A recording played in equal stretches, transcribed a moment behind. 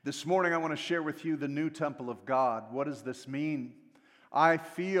This morning I want to share with you the new temple of God. What does this mean? I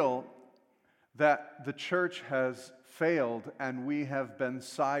feel that the church has failed and we have been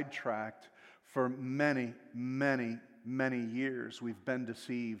sidetracked for many years. We've been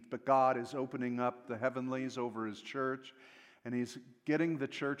deceived, but God is opening up the heavenlies over His church, and He's getting the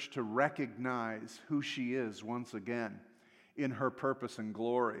church to recognize who she is once again in her purpose and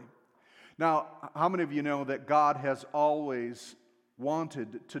glory. Now, how many of you know that God has always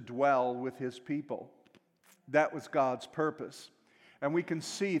wanted to dwell with His people? That was God's purpose. And we can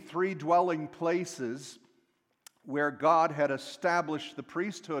see three dwelling places where God had established the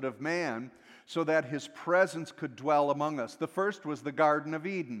priesthood of man so that His presence could dwell among us. The first was the Garden of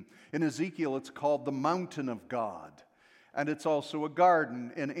Eden. In Ezekiel, it's called the mountain of God. And it's also a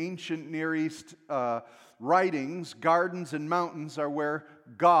garden. In ancient Near East writings, gardens and mountains are where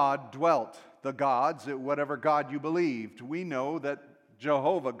God dwelt. The gods, whatever God you believed. We know that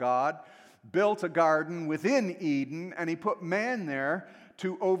Jehovah God built a garden within Eden, and He put man there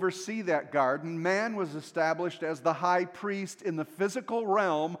to oversee that garden. Man was established as the high priest in the physical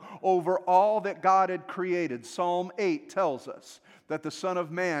realm over all that God had created. Psalm 8 tells us that the Son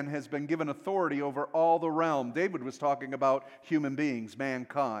of Man has been given authority over all the realm. David was talking about human beings,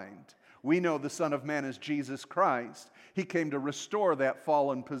 mankind. We know the Son of Man is Jesus Christ. He came to restore that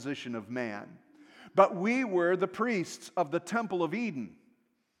fallen position of man. But we were the priests of the Temple of Eden.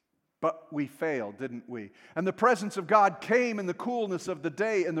 But we failed, didn't we? And the presence of God came in the coolness of the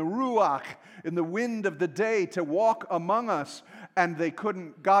day, in the ruach, in the wind of the day, to walk among us. And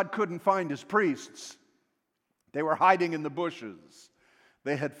God couldn't find His priests. They were hiding in the bushes.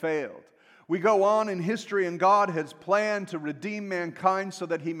 They had failed. We go on in history, and God has planned to redeem mankind so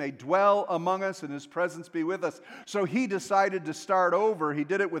that He may dwell among us and His presence be with us. So He decided to start over. He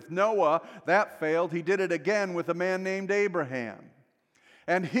did it with Noah. That failed. He did it again with a man named Abraham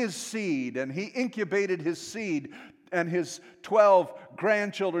and his seed. And He incubated his seed and his 12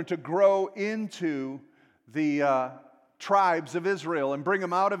 grandchildren to grow into the tribes of Israel and bring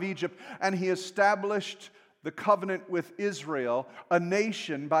them out of Egypt. And He established the covenant with Israel, a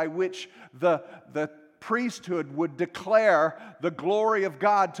nation by which the priesthood would declare the glory of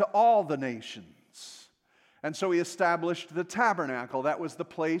God to all the nations. And so He established the tabernacle. That was the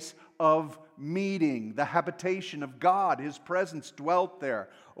place of meeting, the habitation of God. His presence dwelt there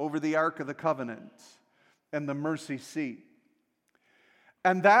over the Ark of the Covenant and the mercy seat.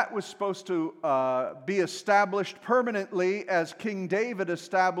 And that was supposed to be established permanently as King David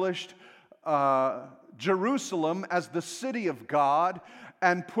established Jerusalem as the city of God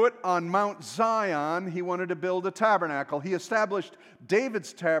and put on Mount Zion. He wanted to build a tabernacle. He established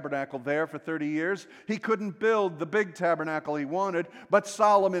David's tabernacle there for 30 years. He couldn't build the big tabernacle he wanted, but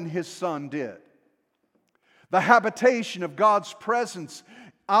Solomon, his son, did. The habitation of God's presence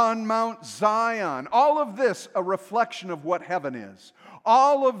on Mount Zion. All of this a reflection of what heaven is.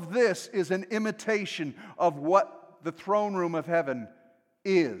 All of this is an imitation of what the throne room of heaven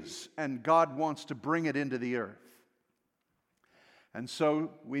is, and God wants to bring it into the earth. And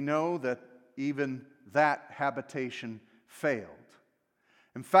so we know that even that habitation failed.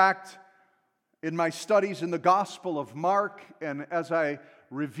 In fact, in my studies in the Gospel of Mark, and as I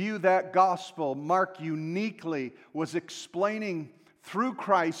review that Gospel, Mark uniquely was explaining through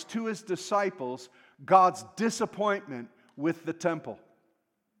Christ to his disciples God's disappointment with the temple.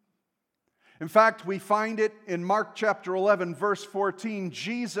 In fact, we find it in Mark chapter 11, verse 14.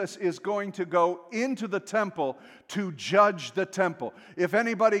 Jesus is going to go into the temple to judge the temple. If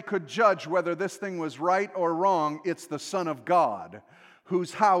anybody could judge whether this thing was right or wrong, it's the Son of God,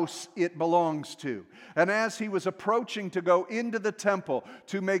 whose house it belongs to. And as He was approaching to go into the temple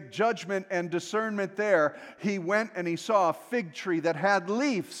to make judgment and discernment there, He went and He saw a fig tree that had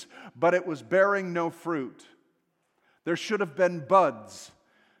leaves, but it was bearing no fruit. There should have been buds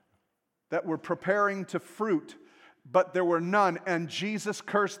that were preparing to fruit, but there were none, and Jesus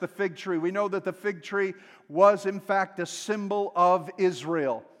cursed the fig tree. We know that the fig tree was in fact a symbol of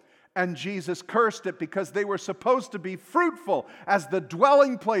Israel, and Jesus cursed it because they were supposed to be fruitful as the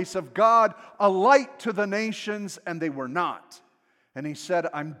dwelling place of God, a light to the nations, and they were not. And He said,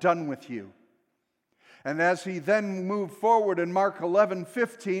 I'm done with you. And as He then moved forward in Mark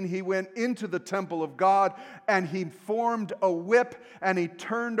 11:15, He went into the temple of God and He formed a whip and He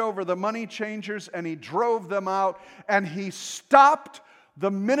turned over the money changers and He drove them out and He stopped the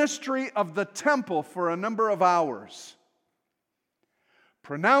ministry of the temple for a number of hours,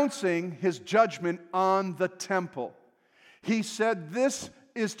 pronouncing His judgment on the temple. He said, this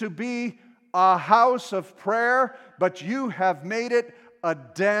is to be a house of prayer, but you have made it a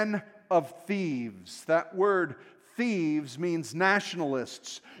den of thieves. That word thieves means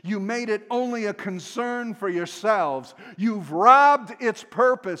nationalists. You made it only a concern for yourselves. You've robbed its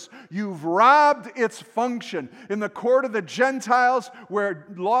purpose. You've robbed its function. In the court of the Gentiles, where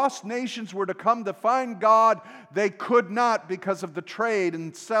lost nations were to come to find God, they could not because of the trade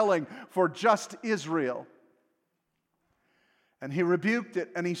and selling for just Israel. And he rebuked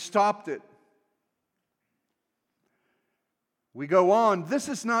it and he stopped it. We go on. This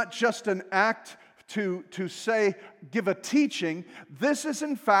is not just an act to say, give a teaching. This is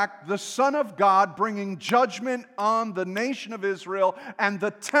in fact the Son of God bringing judgment on the nation of Israel and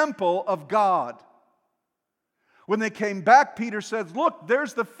the temple of God. When they came back, Peter says, look,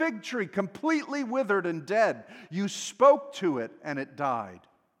 there's the fig tree completely withered and dead. You spoke to it and it died.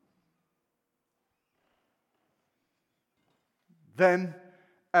 Then,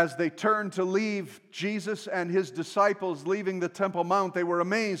 as they turned to leave, Jesus and his disciples leaving the Temple Mount, they were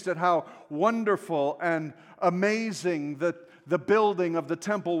amazed at how wonderful and amazing the building of the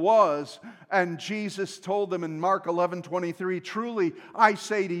temple was. And Jesus told them in Mark 11:23, truly I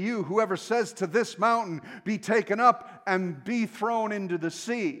say to you, whoever says to this mountain, be taken up and be thrown into the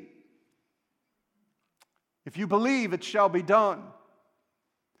sea, if you believe, it shall be done.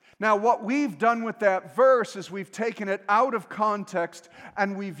 Now, what we've done with that verse is we've taken it out of context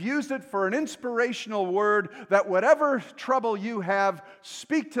and we've used it for an inspirational word that whatever trouble you have,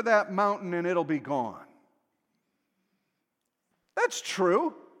 speak to that mountain and it'll be gone. That's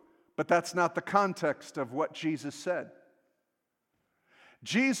true, but that's not the context of what Jesus said.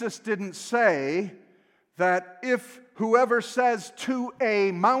 Jesus didn't say that if whoever says to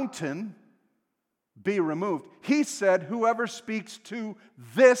a mountain, be removed. He said, whoever speaks to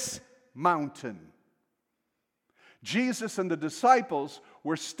this mountain. Jesus and the disciples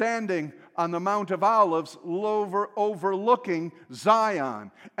were standing on the Mount of Olives overlooking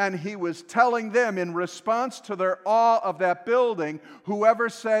Zion. And he was telling them in response to their awe of that building, whoever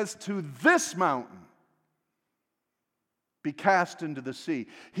says to this mountain, be cast into the sea.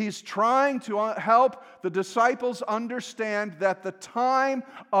 He's trying to help the disciples understand that the time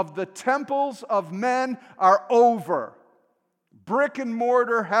of the temples of men are over. Brick and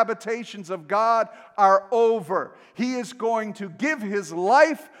mortar habitations of God are over. He is going to give his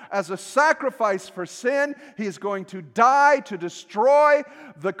life as a sacrifice for sin. He is going to die to destroy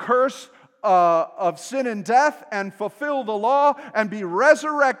the curse of sin and death and fulfill the law and be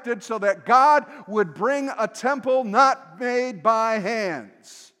resurrected so that God would bring a temple not made by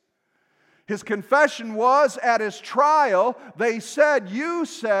hands. His confession was at his trial, they said, you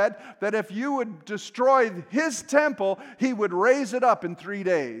said that if you would destroy his temple, he would raise it up in 3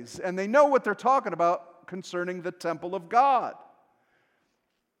 days. And they know what they're talking about concerning the temple of God.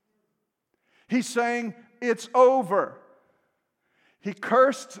 He's saying, it's over. He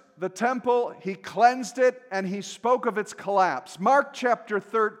cursed the temple, he cleansed it, and he spoke of its collapse. Mark chapter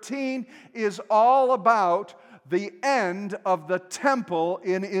 13 is all about the end of the temple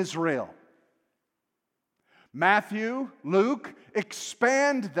in Israel. Matthew, Luke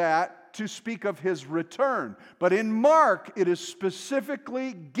expand that to speak of his return. But in Mark, it is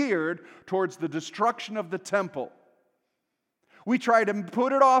specifically geared towards the destruction of the temple. We try to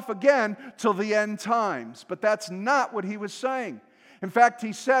put it off again till the end times, but that's not what he was saying. In fact,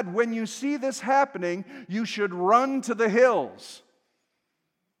 he said, when you see this happening, you should run to the hills.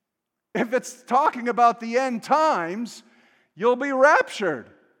 If it's talking about the end times, you'll be raptured.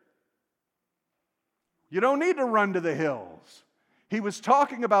 You don't need to run to the hills. He was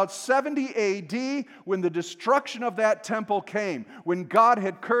talking about 70 AD when the destruction of that temple came, when God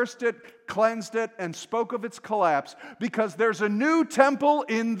had cursed it, cleansed it, and spoke of its collapse, because there's a new temple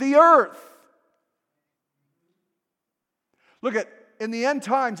in the earth. Look at, in the end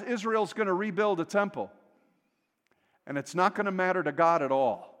times, Israel's going to rebuild a temple. And it's not going to matter to God at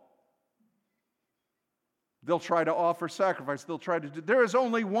all. They'll try to offer sacrifice. There is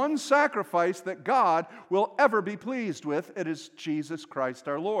only one sacrifice that God will ever be pleased with. It is Jesus Christ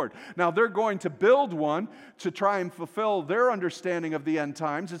our Lord. Now, they're going to build one to try and fulfill their understanding of the end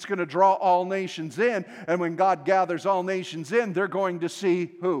times. It's going to draw all nations in. And when God gathers all nations in, they're going to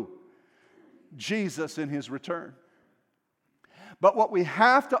see who? Jesus in his return. But what we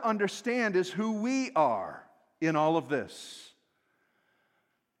have to understand is who we are in all of this.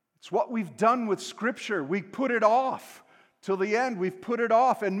 It's what we've done with Scripture. We put it off till the end. We've put it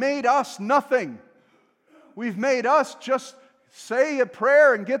off and made us nothing. We've made us just say a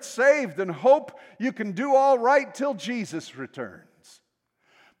prayer and get saved and hope you can do all right till Jesus returns.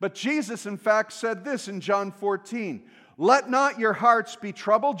 But Jesus, in fact, said this in John 14, "Let not your hearts be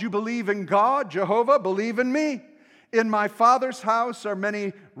troubled. You believe in God, Jehovah, believe in me. In my Father's house are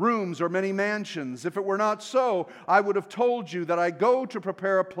many rooms or many mansions. If it were not so, I would have told you that I go to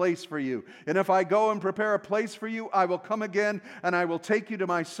prepare a place for you. And if I go and prepare a place for you, I will come again and I will take you to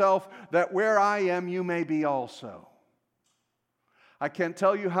myself, that where I am, you may be also. I can't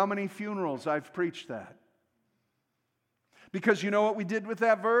tell you how many funerals I've preached that. Because you know what we did with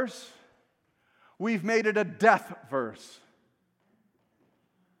that verse? We've made it a death verse.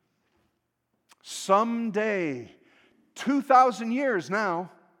 Someday, 2,000 years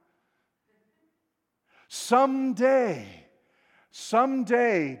now, someday,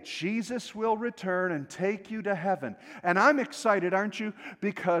 Jesus will return and take you to heaven. And I'm excited, aren't you?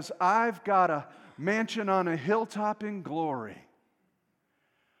 Because I've got a mansion on a hilltop in glory.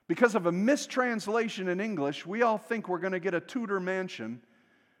 Because of a mistranslation in English, we all think we're going to get a Tudor mansion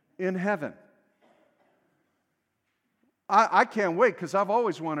in heaven. I can't wait, because I've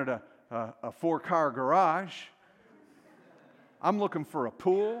always wanted a 4-car garage. I'm looking for a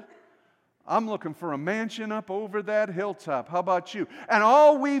pool. I'm looking for a mansion up over that hilltop. How about you? And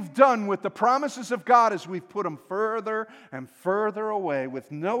all we've done with the promises of God is we've put them further and further away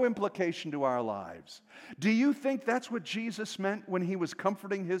with no implication to our lives. Do you think that's what Jesus meant when He was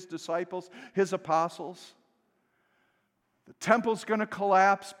comforting His disciples, His apostles? The temple's going to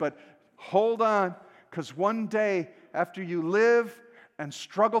collapse, but hold on, because one day after you live and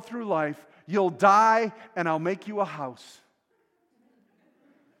struggle through life, you'll die and I'll make you a house.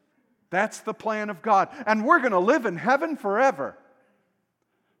 That's the plan of God. And we're going to live in heaven forever.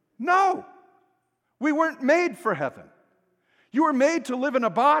 No. We weren't made for heaven. You were made to live in a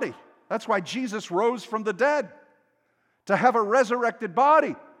body. That's why Jesus rose from the dead, to have a resurrected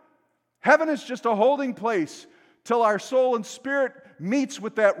body. Heaven is just a holding place till our soul and spirit meets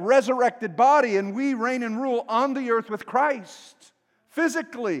with that resurrected body and we reign and rule on the earth with Christ,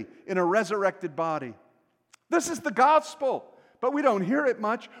 physically in a resurrected body. This is the gospel. But we don't hear it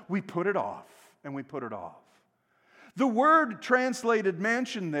much. We put it off, and we put it off. The word translated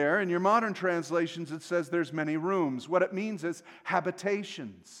mansion there, in your modern translations, it says there's many rooms. What it means is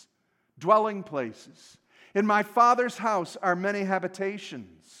habitations, dwelling places. In my Father's house are many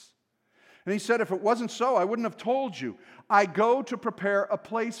habitations. And He said, if it wasn't so, I wouldn't have told you. I go to prepare a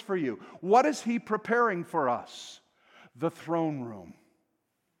place for you. What is He preparing for us? The throne room.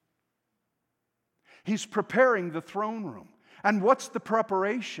 He's preparing the throne room. And what's the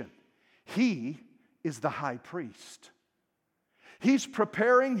preparation? He is the high priest. He's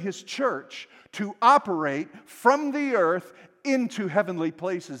preparing His church to operate from the earth into heavenly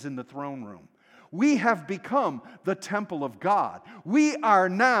places in the throne room. We have become the temple of God. We are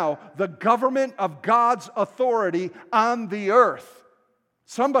now the government of God's authority on the earth.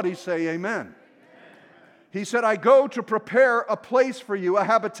 Somebody say amen. He said, I go to prepare a place for you, a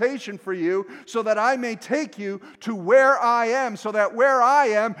habitation for you, so that I may take you to where I am, so that where I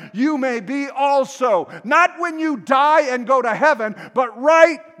am, you may be also. Not when you die and go to heaven, but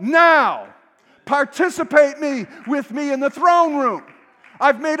right now. Participate with me in the throne room.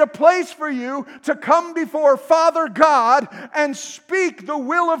 I've made a place for you to come before Father God and speak the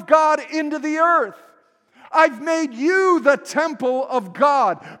will of God into the earth. I've made you the temple of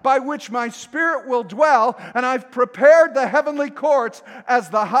God by which my Spirit will dwell, and I've prepared the heavenly courts as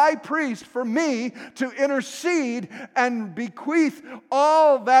the high priest for me to intercede and bequeath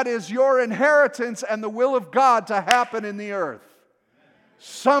all that is your inheritance and the will of God to happen in the earth.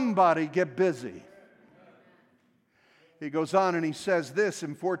 Somebody get busy. He goes on and he says this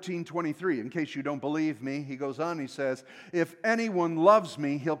in 14:23. In case you don't believe me, he goes on and he says, if anyone loves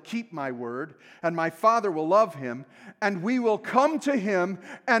me, he'll keep my word, and my Father will love him, and we will come to him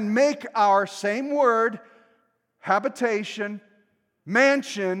and make our same word, habitation,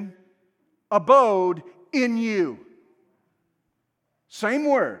 mansion, abode in you. Same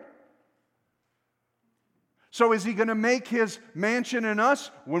word. So is He going to make His mansion in us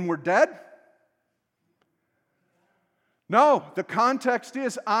when we're dead? No, the context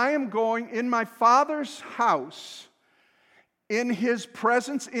is, I am going in my Father's house, in His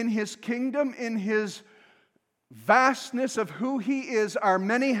presence, in His kingdom, in His vastness of who He is, are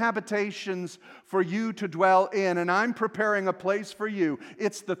many habitations for you to dwell in, and I'm preparing a place for you.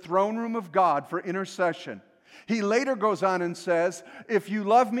 It's the throne room of God for intercession. He later goes on and says, if you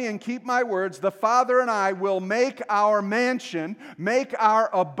love me and keep my words, the Father and I will make our mansion, make our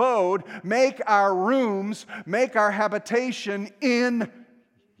abode, make our rooms, make our habitation in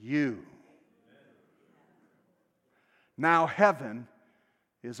you. Now heaven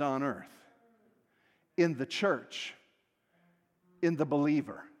is on earth, in the church, in the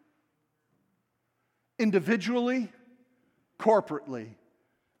believer. Individually, corporately,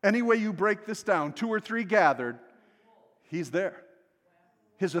 any way you break this down, 2 or 3 gathered, He's there.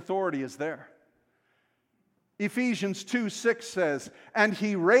 His authority is there. Ephesians 2:6 says, "And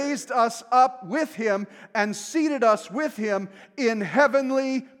He raised us up with Him and seated us with Him in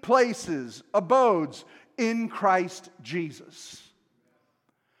heavenly places, abodes in Christ Jesus."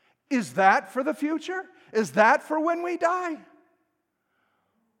 Is that for the future? Is that for when we die?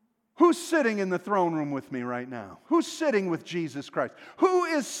 Who's sitting in the throne room with me right now? Who's sitting with Jesus Christ? Who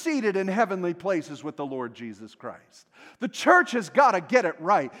is seated in heavenly places with the Lord Jesus Christ? The church has got to get it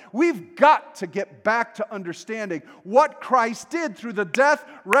right. We've got to get back to understanding what Christ did through the death,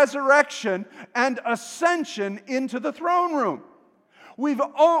 resurrection, and ascension into the throne room.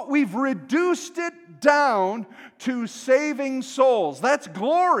 We've reduced it down to saving souls. That's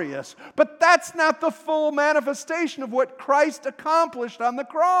glorious, but that's not the full manifestation of what Christ accomplished on the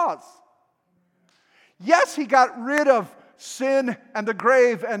cross. Yes, He got rid of sin and the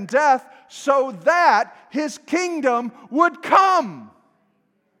grave and death so that His kingdom would come.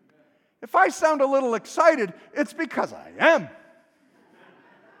 If I sound a little excited, it's because I am.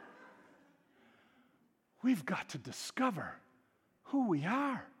 We've got to discover who we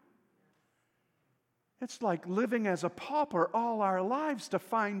are. It's like living as a pauper all our lives to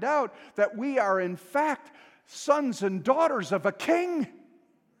find out that we are in fact sons and daughters of a king.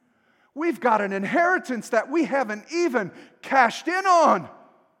 We've got an inheritance that we haven't even cashed in on.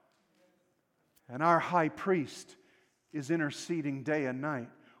 And our high priest is interceding day and night,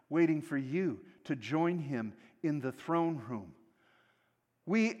 waiting for you to join him in the throne room.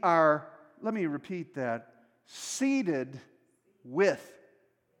 We are, let me repeat that, seated with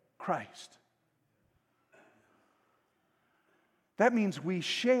Christ. That means we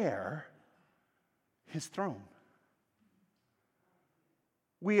share His throne.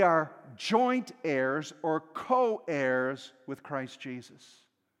 We are joint heirs or co-heirs with Christ Jesus.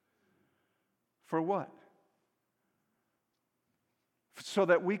 For what? So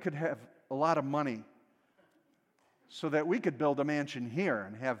that we could have a lot of money. So that we could build a mansion here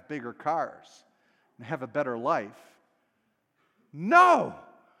and have bigger cars and have a better life. No!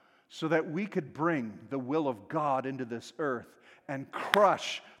 So that we could bring the will of God into this earth and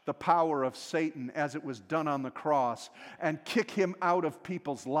crush the power of Satan as it was done on the cross and kick him out of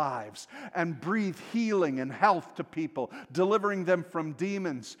people's lives and breathe healing and health to people, delivering them from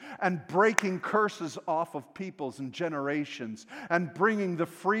demons and breaking curses off of peoples and generations and bringing the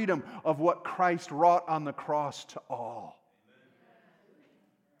freedom of what Christ wrought on the cross to all.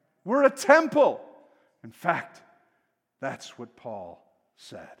 We're a temple. In fact, that's what Paul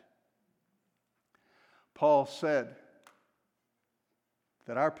said. Paul said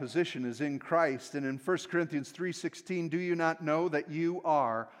that our position is in Christ. And in 1 Corinthians 3:16, do you not know that you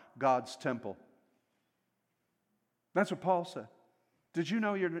are God's temple? That's what Paul said. Did you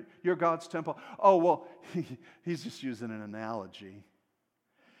know you're God's temple? Oh, well, he's just using an analogy.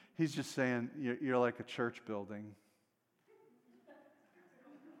 He's just saying you're like a church building.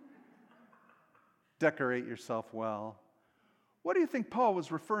 Decorate yourself well. What do you think Paul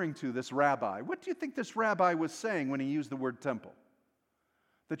was referring to, this rabbi? What do you think this rabbi was saying when he used the word temple?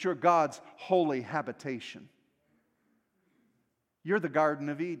 That you're God's holy habitation. You're the Garden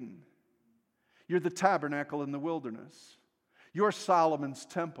of Eden. You're the tabernacle in the wilderness. You're Solomon's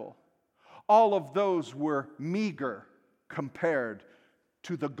temple. All of those were meager compared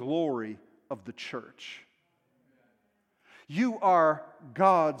to the glory of the church. You are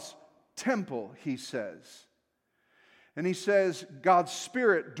God's temple, he says. And he says, God's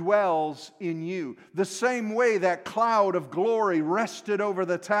Spirit dwells in you. The same way that cloud of glory rested over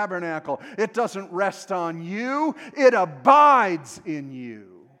the tabernacle. It doesn't rest on you, it abides in you.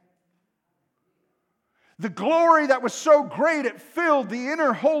 The glory that was so great it filled the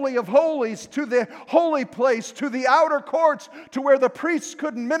inner holy of holies to the holy place, to the outer courts, to where the priests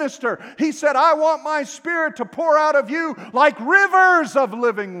couldn't minister. He said, I want my Spirit to pour out of you like rivers of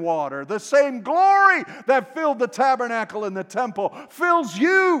living water. The same glory that filled the tabernacle and the temple fills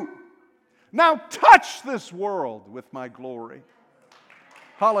you. Now touch this world with my glory.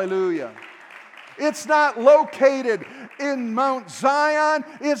 Hallelujah. It's not located in Mount Zion.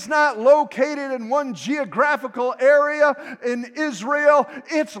 It's not located in one geographical area in Israel.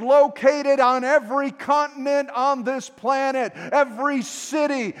 It's located on every continent on this planet. Every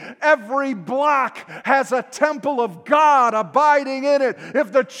city, every block has a temple of God abiding in it.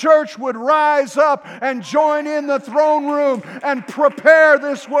 If the church would rise up and join in the throne room and prepare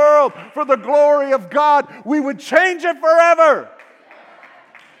this world for the glory of God, we would change it forever.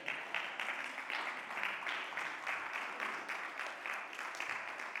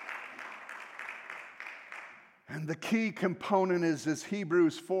 And the key component is, as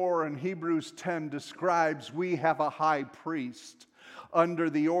Hebrews 4 and Hebrews 10 describes, we have a high priest under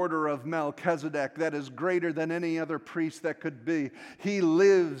the order of Melchizedek that is greater than any other priest that could be. He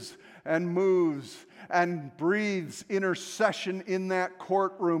lives and moves and breathes intercession in that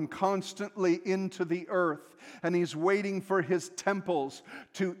courtroom constantly into the earth. And he's waiting for his temples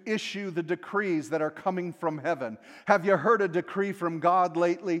to issue the decrees that are coming from heaven. Have you heard a decree from God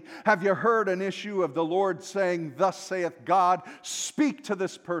lately? Have you heard an issue of the Lord saying, "Thus saith God"? Speak to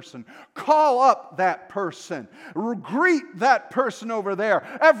this person. Call up that person. Greet that person over there.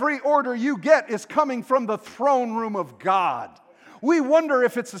 Every order you get is coming from the throne room of God. We wonder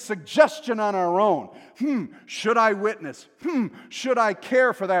if it's a suggestion on our own. Should I witness? Should I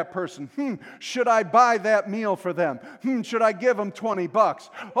care for that person? Should I buy that meal for them? Should I give them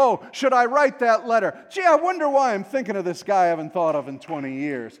 $20? Oh, should I write that letter? Gee, I wonder why I'm thinking of this guy I haven't thought of in 20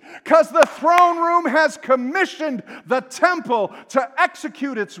 years. Because the throne room has commissioned the temple to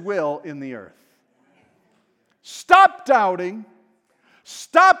execute its will in the earth. Stop doubting.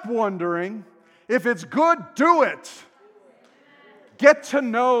 Stop wondering. If it's good, do it. Get to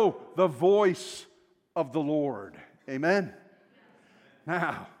know the voice of the Lord. Amen?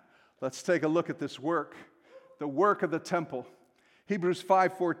 Now, let's take a look at this work. The work of the temple. Hebrews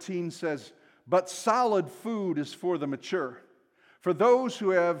 5:14 says, "But solid food is for the mature, for those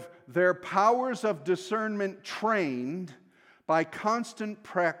who have their powers of discernment trained by constant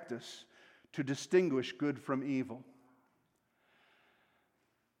practice to distinguish good from evil."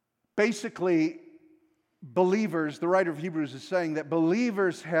 Basically, believers, the writer of Hebrews is saying that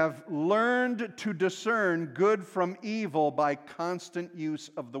believers have learned to discern good from evil by constant use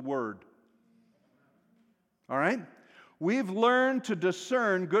of the Word. All right? We've learned to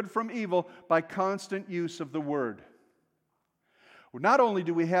discern good from evil by constant use of the Word. Not only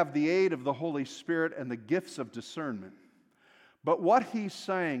do we have the aid of the Holy Spirit and the gifts of discernment, but what he's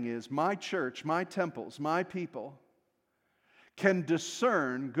saying is, my church, my temples, my people can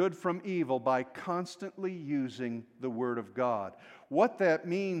discern good from evil by constantly using the Word of God. What that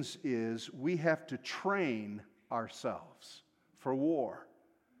means is we have to train ourselves for war.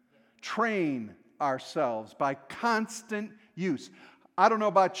 Train ourselves by constant use. I don't know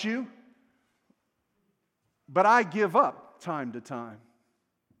about you, but I give up time to time.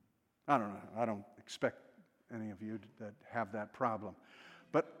 I don't know. I don't expect any of you that have that problem.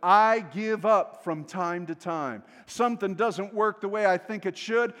 But I give up from time to time. Something doesn't work the way I think it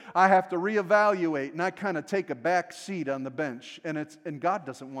should. I have to reevaluate, and I kind of take a back seat on the bench. And God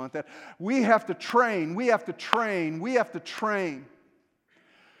doesn't want that. We have to train. We have to train. We have to train.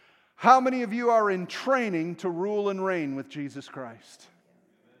 How many of you are in training to rule and reign with Jesus Christ?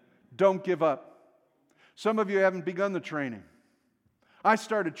 Don't give up. Some of you haven't begun the training. I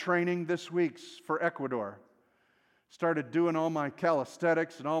started training this week for Ecuador. Started doing all my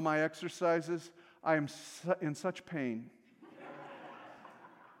calisthenics and all my exercises. I am in such pain.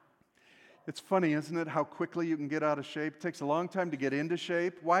 It's funny, isn't it, how quickly you can get out of shape? It takes a long time to get into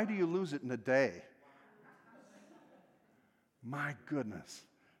shape. Why do you lose it in a day? My goodness.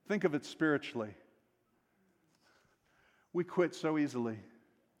 Think of it spiritually. We quit so easily.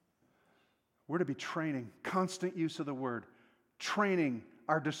 We're to be training, constant use of the Word, training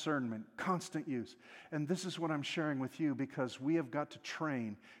our discernment, constant use. And this is what I'm sharing with you because we have got to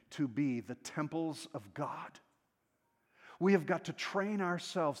train to be the temples of God. We have got to train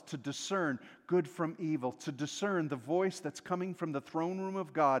ourselves to discern good from evil, to discern the voice that's coming from the throne room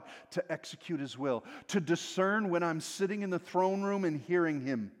of God to execute His will, to discern when I'm sitting in the throne room and hearing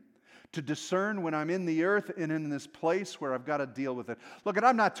Him, to discern when I'm in the earth and in this place where I've got to deal with it. Look, and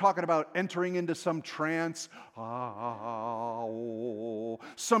I'm not talking about entering into some trance,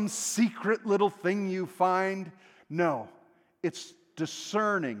 some secret little thing you find. No, it's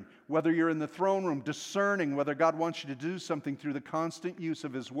discerning whether you're in the throne room, discerning whether God wants you to do something through the constant use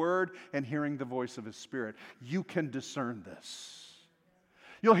of His Word and hearing the voice of His Spirit. You can discern this.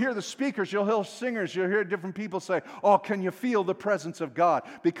 You'll hear the speakers, you'll hear singers, you'll hear different people say, "Oh, can you feel the presence of God?"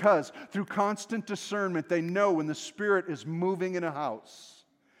 Because through constant discernment, they know when the Spirit is moving in a house.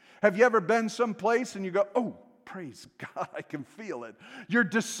 Have you ever been someplace and you go, "Oh, praise God, I can feel it." You're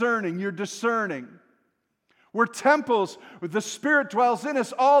discerning, you're discerning. We're temples. The Spirit dwells in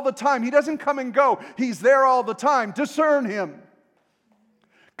us all the time. He doesn't come and go. He's there all the time. Discern Him.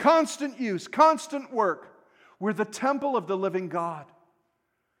 Constant use, constant work. We're the temple of the living God.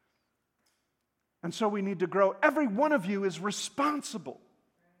 And so we need to grow. Every one of you is responsible.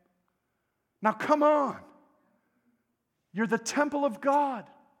 Now come on. You're the temple of God.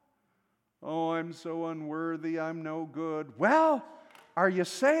 "Oh, I'm so unworthy. I'm no good." Well, are you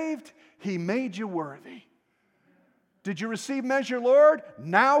saved? He made you worthy. Did you receive Him as your Lord?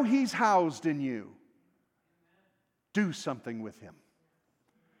 Now He's housed in you. Do something with Him.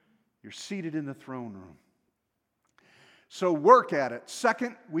 You're seated in the throne room. So work at it.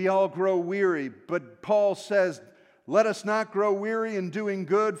 Second, we all grow weary. But Paul says, let us not grow weary in doing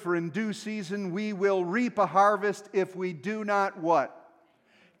good, for in due season we will reap a harvest if we do not what?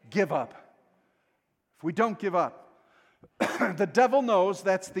 Give up. If we don't give up. The devil knows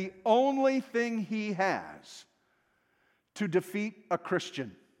that's the only thing he has to defeat a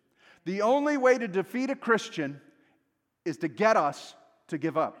Christian. The only way to defeat a Christian is to get us to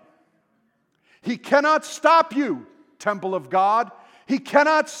give up. He cannot stop you, temple of God. He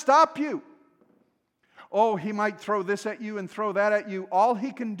cannot stop you. Oh, he might throw this at you and throw that at you. All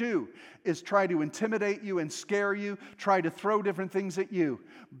he can do is try to intimidate you and scare you, try to throw different things at you.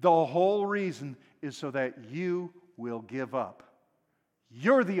 The whole reason is so that you will give up.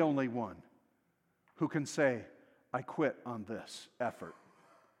 You're the only one who can say, I quit on this effort.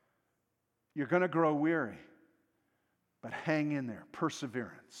 You're going to grow weary, but hang in there.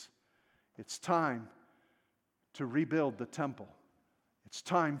 Perseverance. It's time to rebuild the temple. It's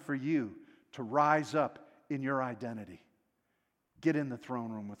time for you to rise up in your identity. Get in the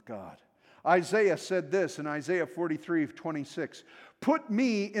throne room with God. Isaiah said this in Isaiah 43:26. Put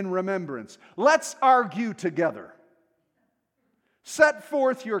me in remembrance. Let's argue together. Set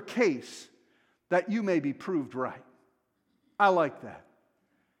forth your case that you may be proved right. I like that.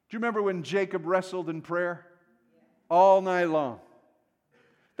 Do you remember when Jacob wrestled in prayer? All night long.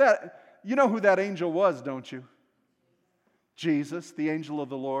 You know who that angel was, don't you? Jesus, the angel of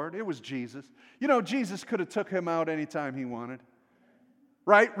the Lord. It was Jesus. You know, Jesus could have took him out anytime he wanted.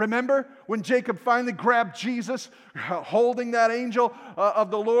 Right? Remember when Jacob finally grabbed Jesus, holding that angel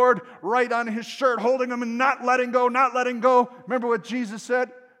of the Lord right on his shirt, holding him and not letting go, not letting go. Remember what Jesus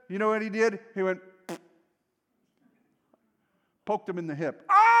said? You know what he did? He went, poked him in the hip.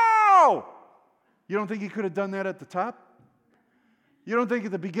 Oh! You don't think he could have done that at the top? You don't think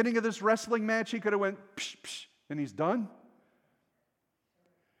at the beginning of this wrestling match he could have went, psh, psh, and he's done?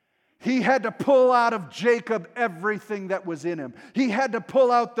 He had to pull out of Jacob everything that was in him. He had to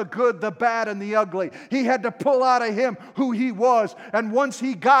pull out the good, the bad, and the ugly. He had to pull out of him who he was. And once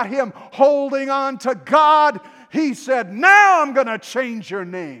he got him holding on to God, he said, now I'm going to change your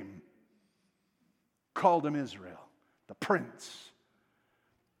name. Called him Israel, the prince.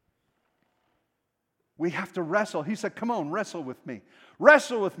 We have to wrestle. He said, come on, wrestle with me.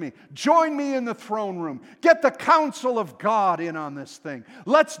 Wrestle with me. Join me in the throne room. Get the counsel of God in on this thing.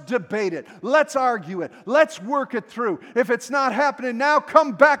 Let's debate it. Let's argue it. Let's work it through. If it's not happening now,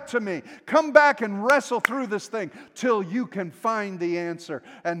 come back to me. Come back and wrestle through this thing till you can find the answer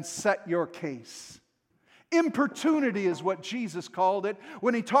and set your case. Importunity is what Jesus called it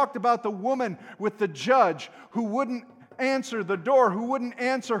when he talked about the woman with the judge who wouldn't answer the door, who wouldn't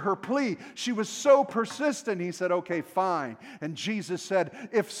answer her plea. She was so persistent. He said, okay, fine. And Jesus said,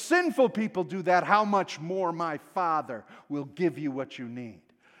 if sinful people do that, how much more my Father will give you what you need?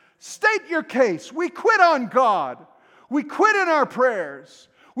 State your case. We quit on God. We quit in our prayers.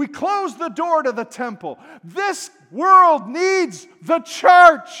 We close the door to the temple. This world needs the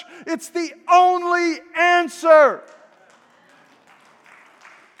church. It's the only answer.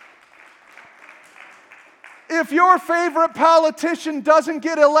 If your favorite politician doesn't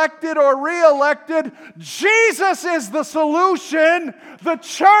get elected or re-elected, Jesus is the solution. The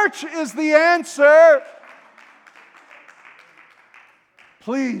church is the answer.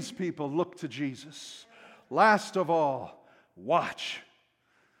 Please, people, look to Jesus. Last of all, watch.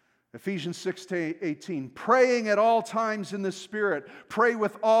 Ephesians 6:18, praying at all times in the Spirit. Pray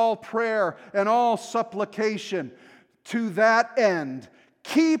with all prayer and all supplication. To that end,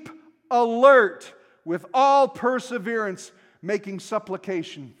 keep alert with all perseverance, making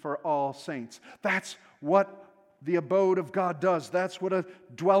supplication for all saints. That's what the abode of God does. That's what a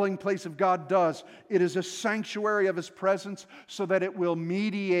dwelling place of God does. It is a sanctuary of His presence so that it will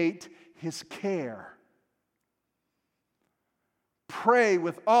mediate His care. Pray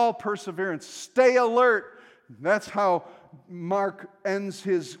with all perseverance. Stay alert. That's how Mark ends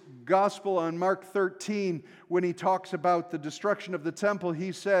his gospel on Mark 13 when he talks about the destruction of the temple.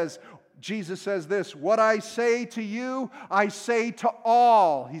 He says, Jesus says this, what I say to you, I say to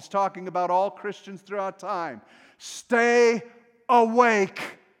all. He's talking about all Christians throughout time. Stay awake.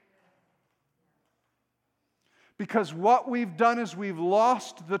 Because what we've done is we've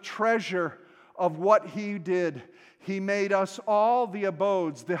lost the treasure of what He did. He made us all the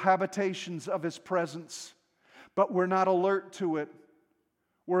abodes, the habitations of His presence. But we're not alert to it.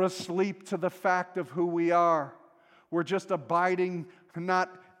 We're asleep to the fact of who we are. We're just abiding,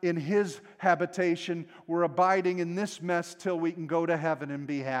 not in His habitation. We're abiding in this mess till we can go to heaven and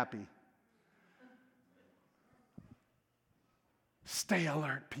be happy. Stay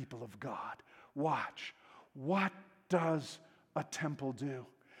alert, people of God. Watch. What does a temple do?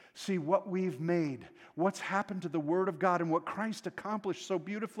 See what we've made, what's happened to the Word of God and what Christ accomplished so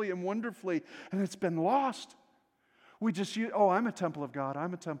beautifully and wonderfully, and it's been lost. We just use, I'm a temple of God.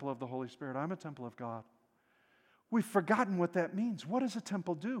 I'm a temple of the Holy Spirit. I'm a temple of God. We've forgotten what that means. What does a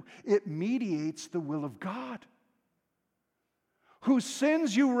temple do? It mediates the will of God. Whose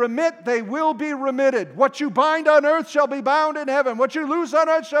sins you remit, they will be remitted. What you bind on earth shall be bound in heaven. What you loose on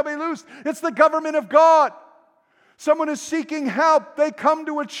earth shall be loosed. It's the government of God. Someone is seeking help. They come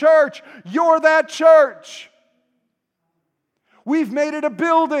to a church. You're that church. We've made it a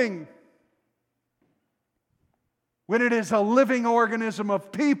building when it is a living organism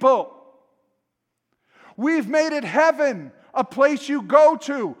of people. We've made it heaven, a place you go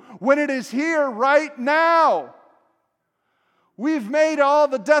to when it is here right now. We've made all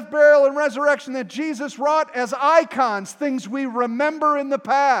the death, burial, and resurrection that Jesus wrought as icons, things we remember in the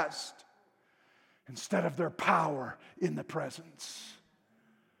past, instead of their power in the presence.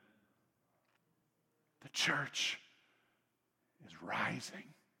 The church is rising.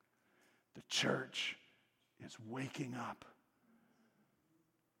 The church is waking up.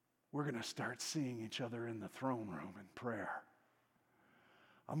 We're going to start seeing each other in the throne room in prayer.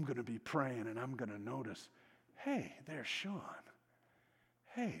 I'm going to be praying and I'm going to notice, hey, there's Sean.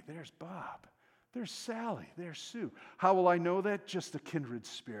 Hey, there's Bob. There's Sally. There's Sue. How will I know that? Just a kindred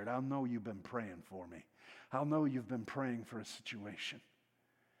spirit. I'll know you've been praying for me. I'll know you've been praying for a situation.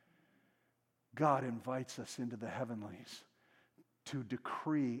 God invites us into the heavenlies to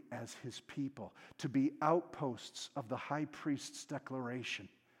decree as His people, to be outposts of the high priest's declaration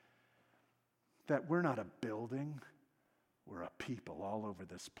that we're not a building, we're a people all over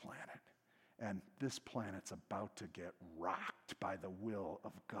this planet. And this planet's about to get rocked by the will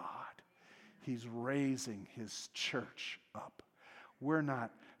of God. He's raising His church up. We're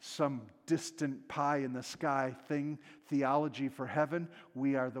not some distant pie in the sky thing, theology for heaven.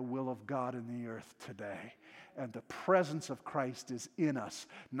 We are the will of God in the earth today. And the presence of Christ is in us,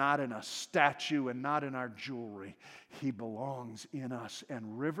 not in a statue and not in our jewelry. He belongs in us.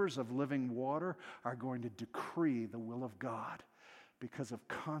 And rivers of living water are going to decree the will of God. Because of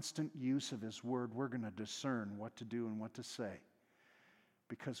constant use of His Word, we're going to discern what to do and what to say.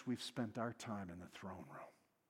 Because we've spent our time in the throne room.